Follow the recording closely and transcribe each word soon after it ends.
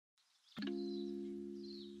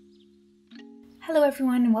Hello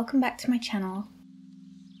everyone and welcome back to my channel.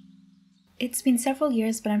 It's been several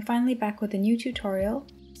years but I'm finally back with a new tutorial,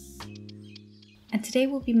 and today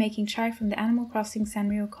we'll be making cchеррy from the Animal Crossing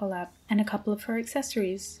Sanrio collab and a couple of her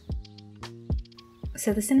accessories.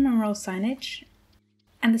 So the Cinnamoroll Signage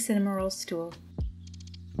and the Cinnamoroll Stool.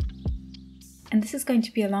 And this is going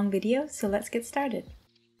to be a long video, so let's get started.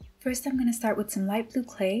 First I'm going to start with some light blue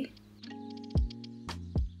clay,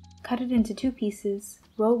 cut it into two pieces,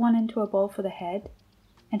 roll one into a ball for the head,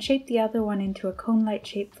 and shape the other one into a cone-like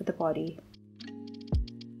shape for the body.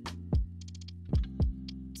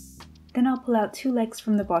 Then I'll pull out two legs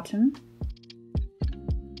from the bottom,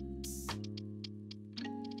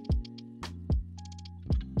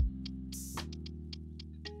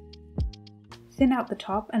 thin out the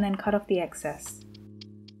top and then cut off the excess.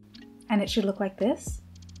 And it should look like this.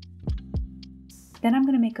 Then I'm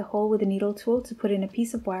going to make a hole with a needle tool to put in a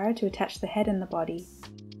piece of wire to attach the head and the body.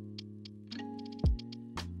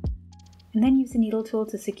 And then use the needle tool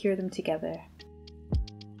to secure them together.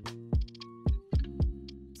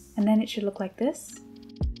 And then it should look like this.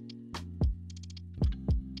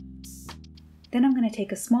 Then I'm going to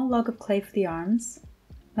take a small log of clay for the arms,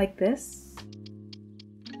 like this.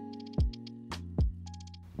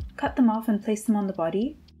 Cut them off and place them on the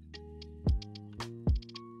body.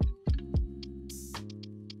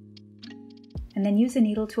 And then use a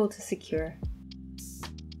needle tool to secure.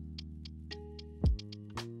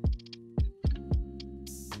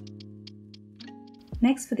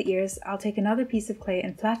 Next, for the ears, I'll take another piece of clay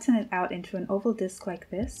and flatten it out into an oval disc like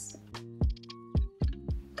this.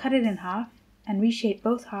 Cut it in half and reshape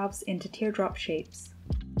both halves into teardrop shapes.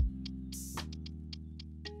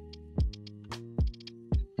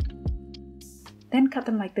 Then cut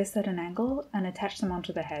them like this at an angle and attach them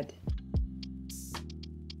onto the head.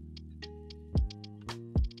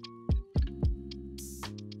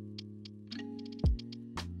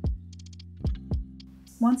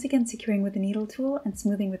 Once again securing with the needle tool and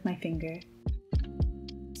smoothing with my finger.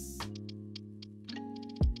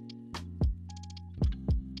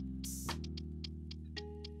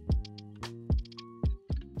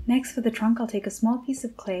 Next, for the trunk, I'll take a small piece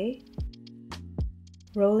of clay,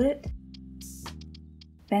 roll it,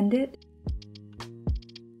 bend it,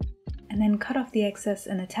 and then cut off the excess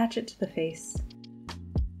and attach it to the face.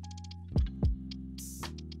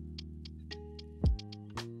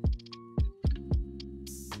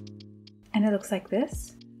 And it looks like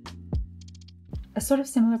this. A sort of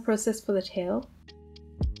similar process for the tail.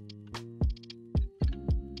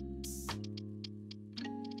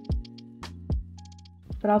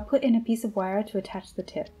 But I'll put in a piece of wire to attach the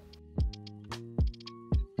tip.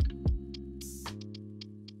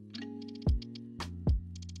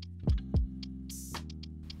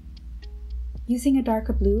 Using a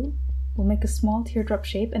darker blue, we'll make a small teardrop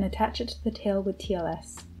shape and attach it to the tail with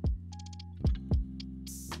TLS.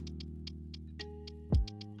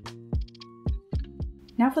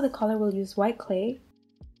 Now for the collar, we'll use white clay,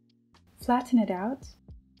 flatten it out,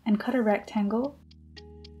 and cut a rectangle,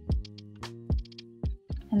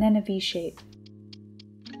 and then a V shape.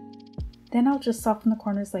 Then I'll just soften the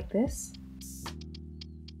corners like this.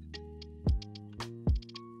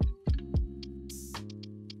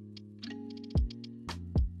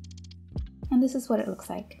 And this is what it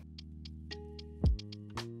looks like.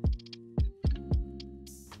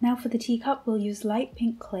 Now for the teacup, we'll use light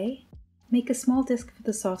pink clay. Make a small disc for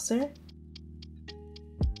the saucer,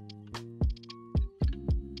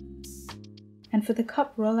 and for the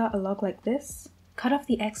cup, roll out a log like this, cut off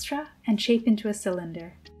the extra, and shape into a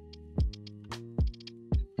cylinder.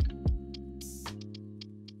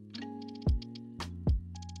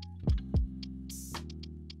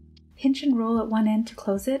 Pinch and roll at one end to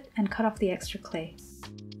close it, and cut off the extra clay.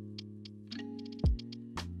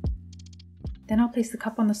 Then I'll place the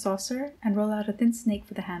cup on the saucer and roll out a thin snake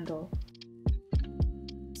for the handle.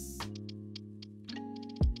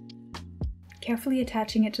 Carefully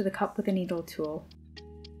attaching it to the cup with a needle tool.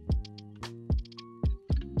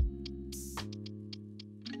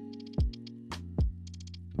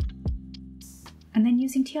 And then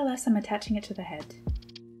using TLS, I'm attaching it to the head.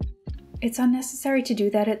 It's unnecessary to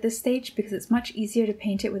do that at this stage because it's much easier to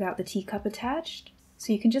paint it without the teacup attached,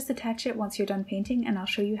 so you can just attach it once you're done painting and I'll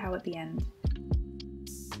show you how at the end.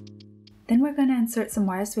 Then we're going to insert some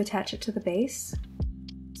wires to attach it to the base.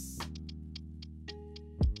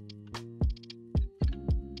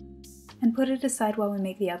 And put it aside while we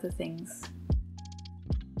make the other things.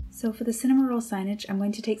 So for the Cinnamoroll signage, I'm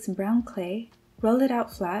going to take some brown clay, roll it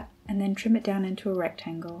out flat, and then trim it down into a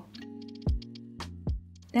rectangle.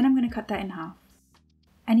 Then I'm going to cut that in half.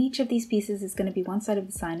 And each of these pieces is going to be one side of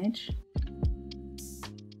the signage.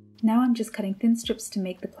 Now I'm just cutting thin strips to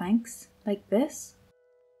make the planks, like this.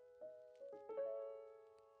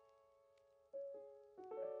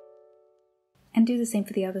 And do the same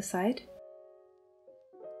for the other side.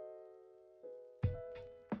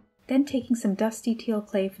 Then taking some dusty teal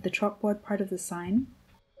clay for the chalkboard part of the sign,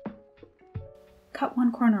 cut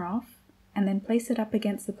one corner off, and then place it up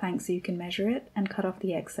against the plank so you can measure it and cut off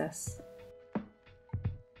the excess.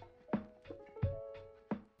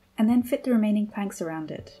 And then fit the remaining planks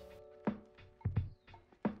around it.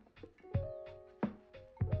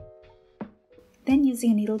 Then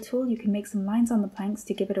using a needle tool you can make some lines on the planks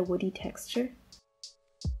to give it a woody texture.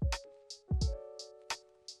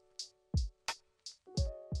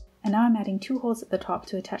 And now I'm adding 2 holes at the top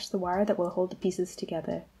to attach the wire that will hold the pieces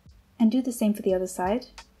together. And do the same for the other side.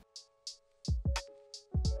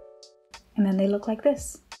 And then they look like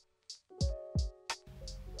this.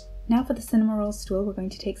 Now for the Cinnamoroll stool, we're going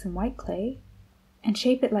to take some white clay and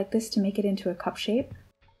shape it like this to make it into a cup shape.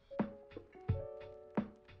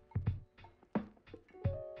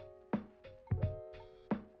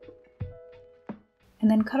 And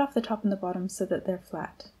then cut off the top and the bottom so that they're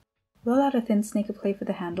flat. Roll out a thin snake of clay for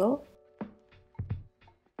the handle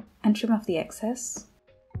and trim off the excess.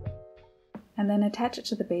 And then attach it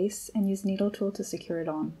to the base and use a needle tool to secure it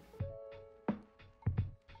on.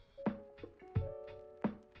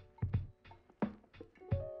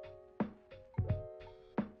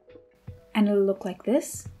 And it'll look like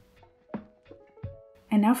this.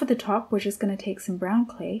 And now for the top, we're just going to take some brown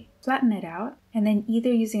clay, flatten it out, and then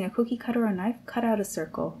either using a cookie cutter or knife, cut out a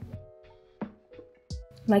circle.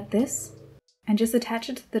 Like this, and just attach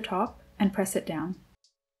it to the top and press it down.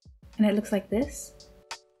 And it looks like this.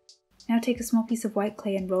 Now take a small piece of white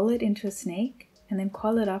clay and roll it into a snake, and then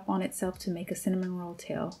coil it up on itself to make a Cinnamoroll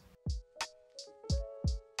tail.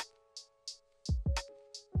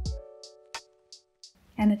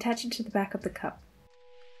 And attach it to the back of the cup.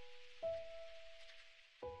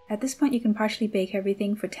 At this point you can partially bake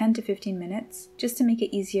everything for 10 to 15 minutes, just to make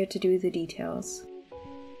it easier to do the details.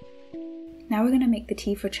 Now we're going to make the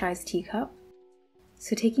tea for ｃhẹrry's teacup.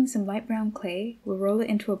 So taking some light brown clay, we'll roll it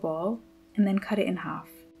into a ball, and then cut it in half.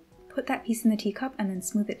 Put that piece in the teacup and then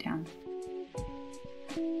smooth it down.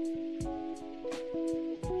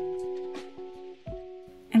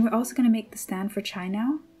 And we're also going to make the stand for chai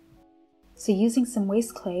now. So using some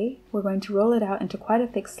waste clay, we're going to roll it out into quite a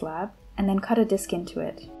thick slab, and then cut a disc into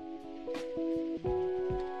it.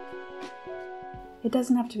 It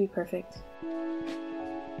doesn't have to be perfect.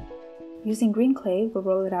 Using green clay, we'll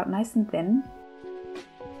roll it out nice and thin,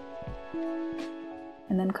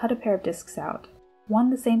 and then cut a pair of discs out.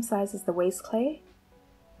 One the same size as the waste clay,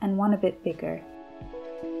 and one a bit bigger.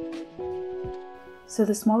 So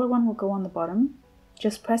the smaller one will go on the bottom.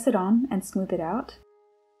 Just press it on and smooth it out.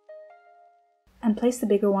 And place the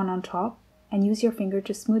bigger one on top, and use your finger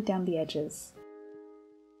to smooth down the edges.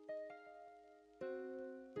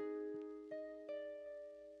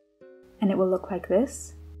 And it will look like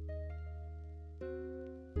this.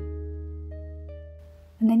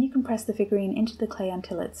 And then you can press the figurine into the clay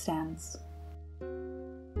until it stands.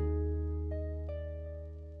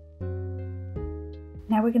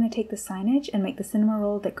 Now we're going to take the signage and make the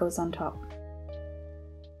Cinnamoroll that goes on top.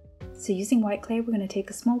 So using white clay, we're going to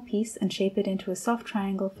take a small piece and shape it into a soft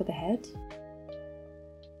triangle for the head.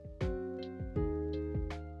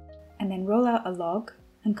 And then roll out a log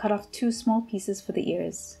and cut off 2 small pieces for the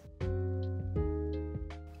ears.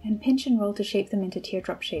 And pinch and roll to shape them into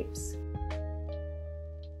teardrop shapes.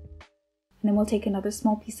 And then we'll take another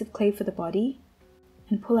small piece of clay for the body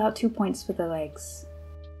and pull out 2 points for the legs.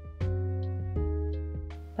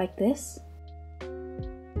 Like this.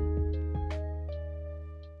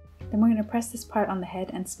 Then we're going to press this part on the head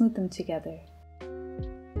and smooth them together.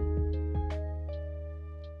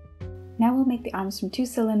 Now we'll make the arms from 2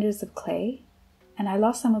 cylinders of clay, and I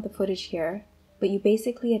lost some of the footage here, but you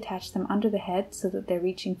basically attach them under the head so that they're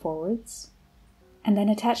reaching forwards, and then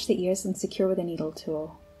attach the ears and secure with a needle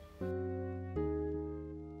tool.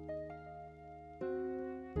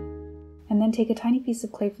 And then take a tiny piece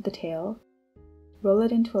of clay for the tail, roll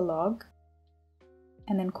it into a log,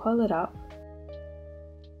 and then coil it up,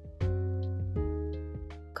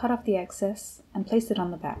 cut off the excess, and place it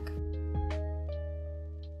on the back.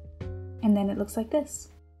 And then it looks like this.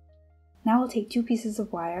 Now we'll take 2 pieces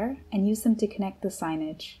of wire and use them to connect the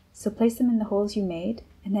signage. So place them in the holes you made,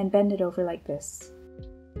 and then bend it over like this.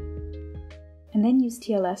 And then use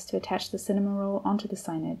TLS to attach the Cinnamoroll onto the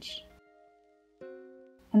signage.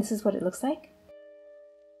 And this is what it looks like.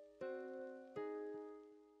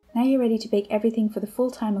 Now you're ready to bake everything for the full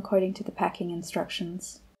time according to the packing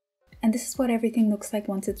instructions. And this is what everything looks like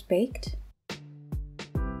once it's baked.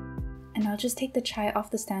 And I'll just take the ｃchẹrry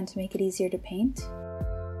off the stand to make it easier to paint.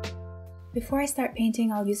 Before I start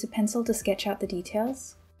painting, I'll use a pencil to sketch out the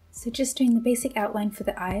details. So just doing the basic outline for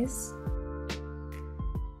the eyes,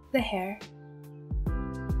 the hair,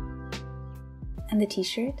 and the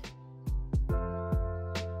t-shirt.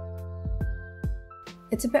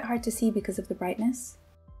 It's a bit hard to see because of the brightness.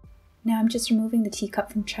 Now I'm just removing the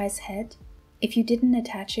teacup from ｃchẹrry's head. If you didn't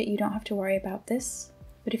attach it, you don't have to worry about this.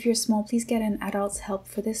 But if you're small, please get an adult's help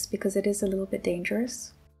for this because it is a little bit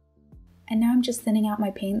dangerous. And now I'm just thinning out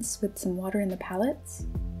my paints with some water in the palettes.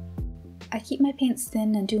 I keep my paints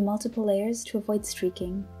thin and do multiple layers to avoid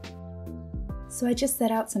streaking. So I just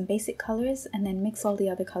set out some basic colors and then mix all the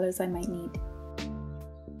other colors I might need.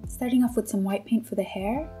 Starting off with some white paint for the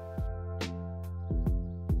hair.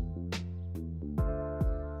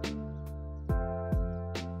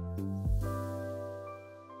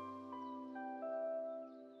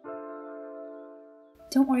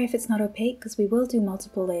 Don't worry if it's not opaque because we will do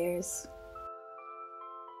multiple layers.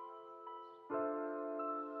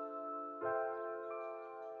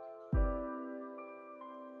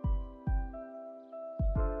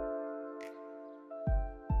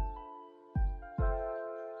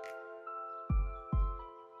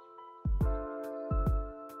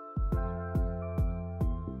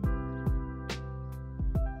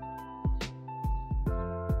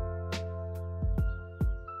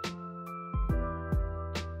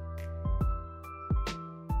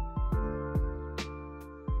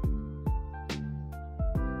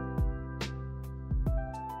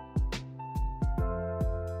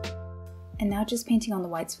 And now just painting on the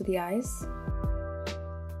whites for the eyes.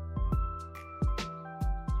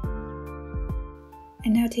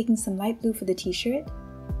 And now taking some light blue for the t-shirt.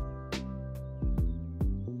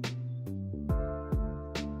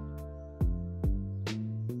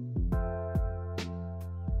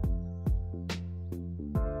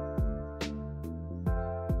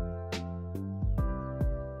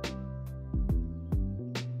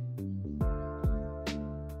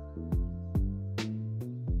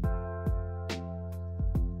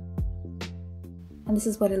 And this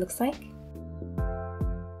is what it looks like.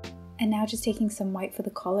 And now just taking some white for the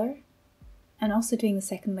collar and also doing the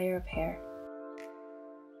second layer of hair.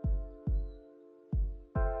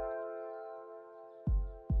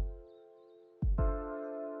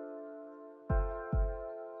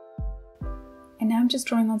 And now I'm just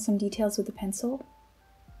drawing on some details with a pencil.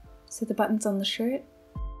 So the buttons on the shirt,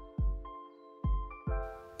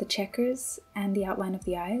 the checkers, and the outline of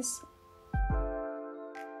the eyes.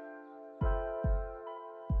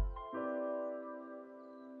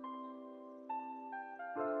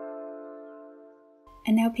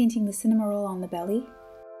 And now painting the Cinnamoroll on the belly.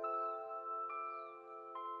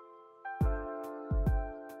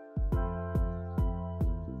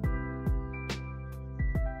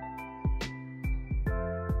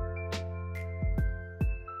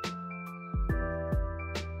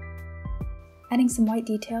 Adding some white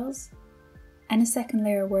details and a second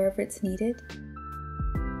layer wherever it's needed.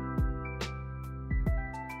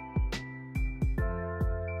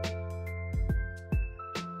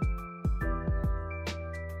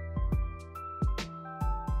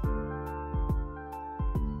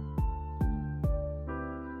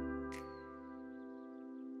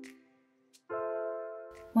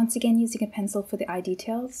 Once again using a pencil for the eye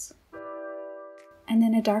details, and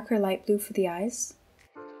then a darker light blue for the eyes.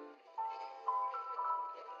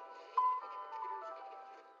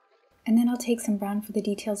 And then I'll take some brown for the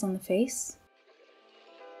details on the face.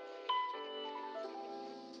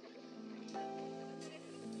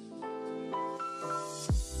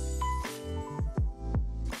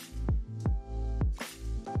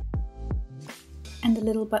 And the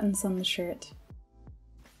little buttons on the shirt.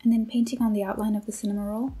 And then painting on the outline of the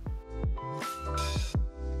Cinnamoroll.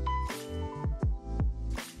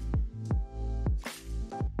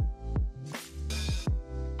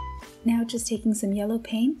 Now just taking some yellow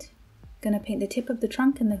paint, gonna paint the tip of the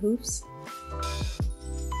trunk and the hooves.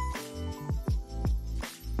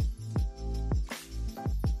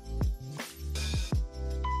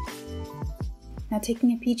 Now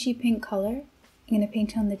taking a peachy pink color, I'm gonna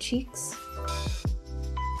paint on the cheeks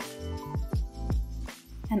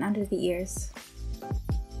and under the ears.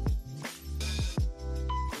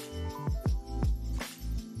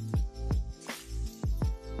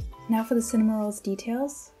 Now for the Cinnamoroll's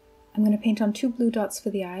details, I'm going to paint on 2 blue dots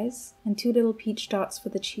for the eyes and 2 little peach dots for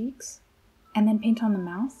the cheeks, and then paint on the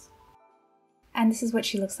mouth. And this is what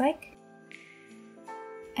she looks like.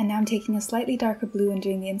 And now I'm taking a slightly darker blue and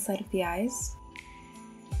doing the inside of the eyes.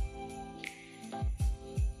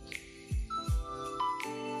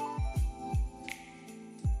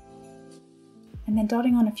 and then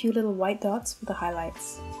dotting on a few little white dots for the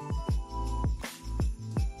highlights.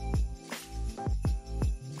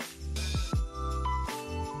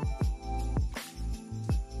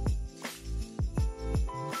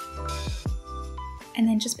 And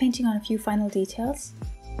then just painting on a few final details.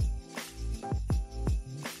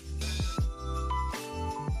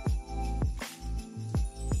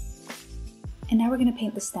 And now we're going to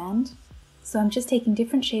paint the stand. So I'm just taking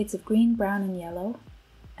different shades of green, brown and yellow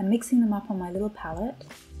and mixing them up on my little palette.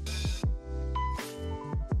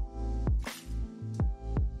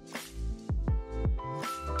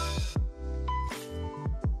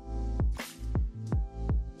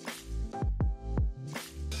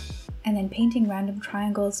 And then painting random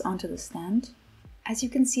triangles onto the stand. As you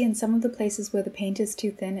can see, in some of the places where the paint is too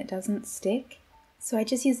thin, it doesn't stick. So I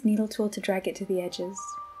just use the needle tool to drag it to the edges.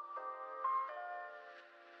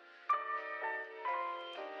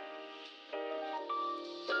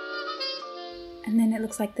 And then it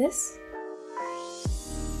looks like this.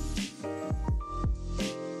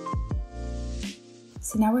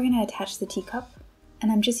 So now we're going to attach the teacup,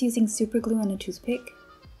 and I'm just using super glue and a toothpick.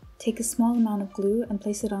 Take a small amount of glue and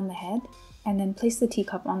place it on the head, and then place the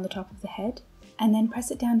teacup on the top of the head, and then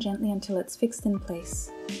press it down gently until it's fixed in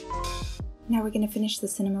place. Now we're going to finish the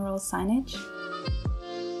Cinnamoroll signage.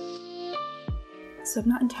 So I'm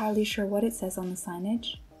not entirely sure what it says on the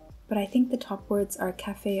signage, but I think the top words are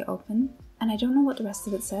Cafe Open, and I don't know what the rest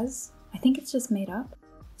of it says. I think it's just made up.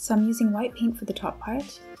 So I'm using white paint for the top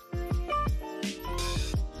part.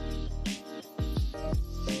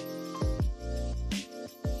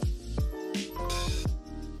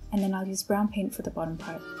 And then I'll use brown paint for the bottom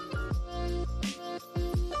part.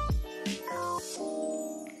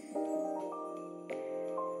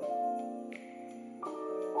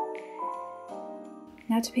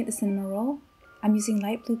 Now to paint the Cinnamoroll, I'm using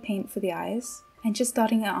light blue paint for the eyes and just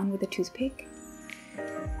dotting it on with a toothpick.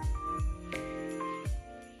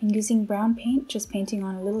 And using brown paint, just painting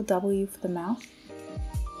on a little W for the mouth.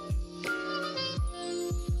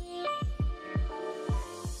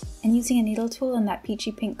 And using a needle tool in that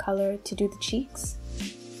peachy pink color to do the cheeks.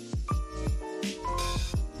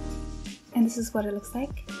 And this is what it looks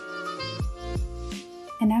like.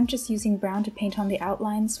 And now I'm just using brown to paint on the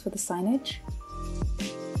outlines for the signage.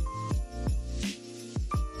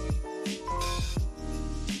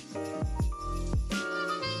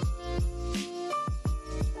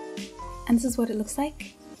 And this is what it looks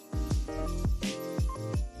like.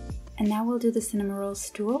 And now we'll do the Cinnamoroll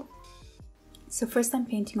stool. So first I'm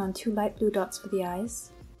painting on 2 light blue dots for the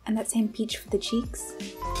eyes, and that same peach for the cheeks.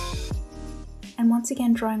 And once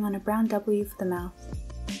again drawing on a brown W for the mouth.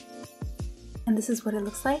 And this is what it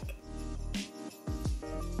looks like.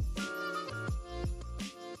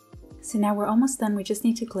 So now we're almost done, we just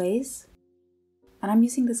need to glaze. And I'm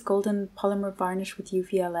using this golden polymer varnish with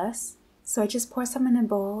UVLS. So I just pour some in a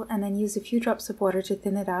bowl and then use a few drops of water to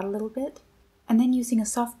thin it out a little bit. And then using a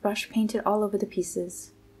soft brush, paint it all over the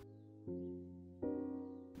pieces.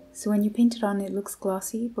 So when you paint it on, it looks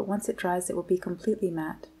glossy, but once it dries, it will be completely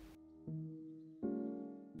matte.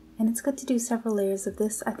 And it's good to do several layers of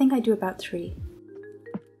this. I think I do about 3.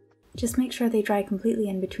 Just make sure they dry completely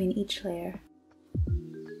in between each layer.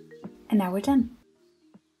 And now we're done.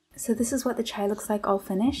 So this is what the chai looks like all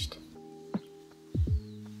finished.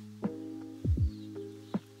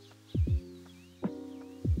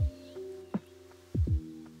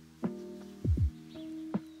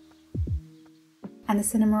 And the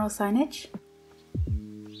Cinnamoroll signage.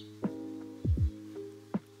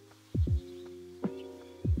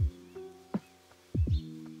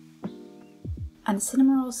 And the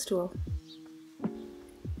Cinnamoroll stool.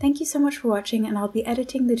 Thank you so much for watching, and I'll be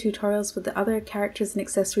editing the tutorials with the other characters and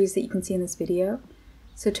accessories that you can see in this video,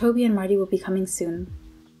 so Toby and Marty will be coming soon.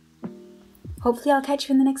 Hopefully I'll catch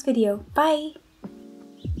you in the next video. Bye!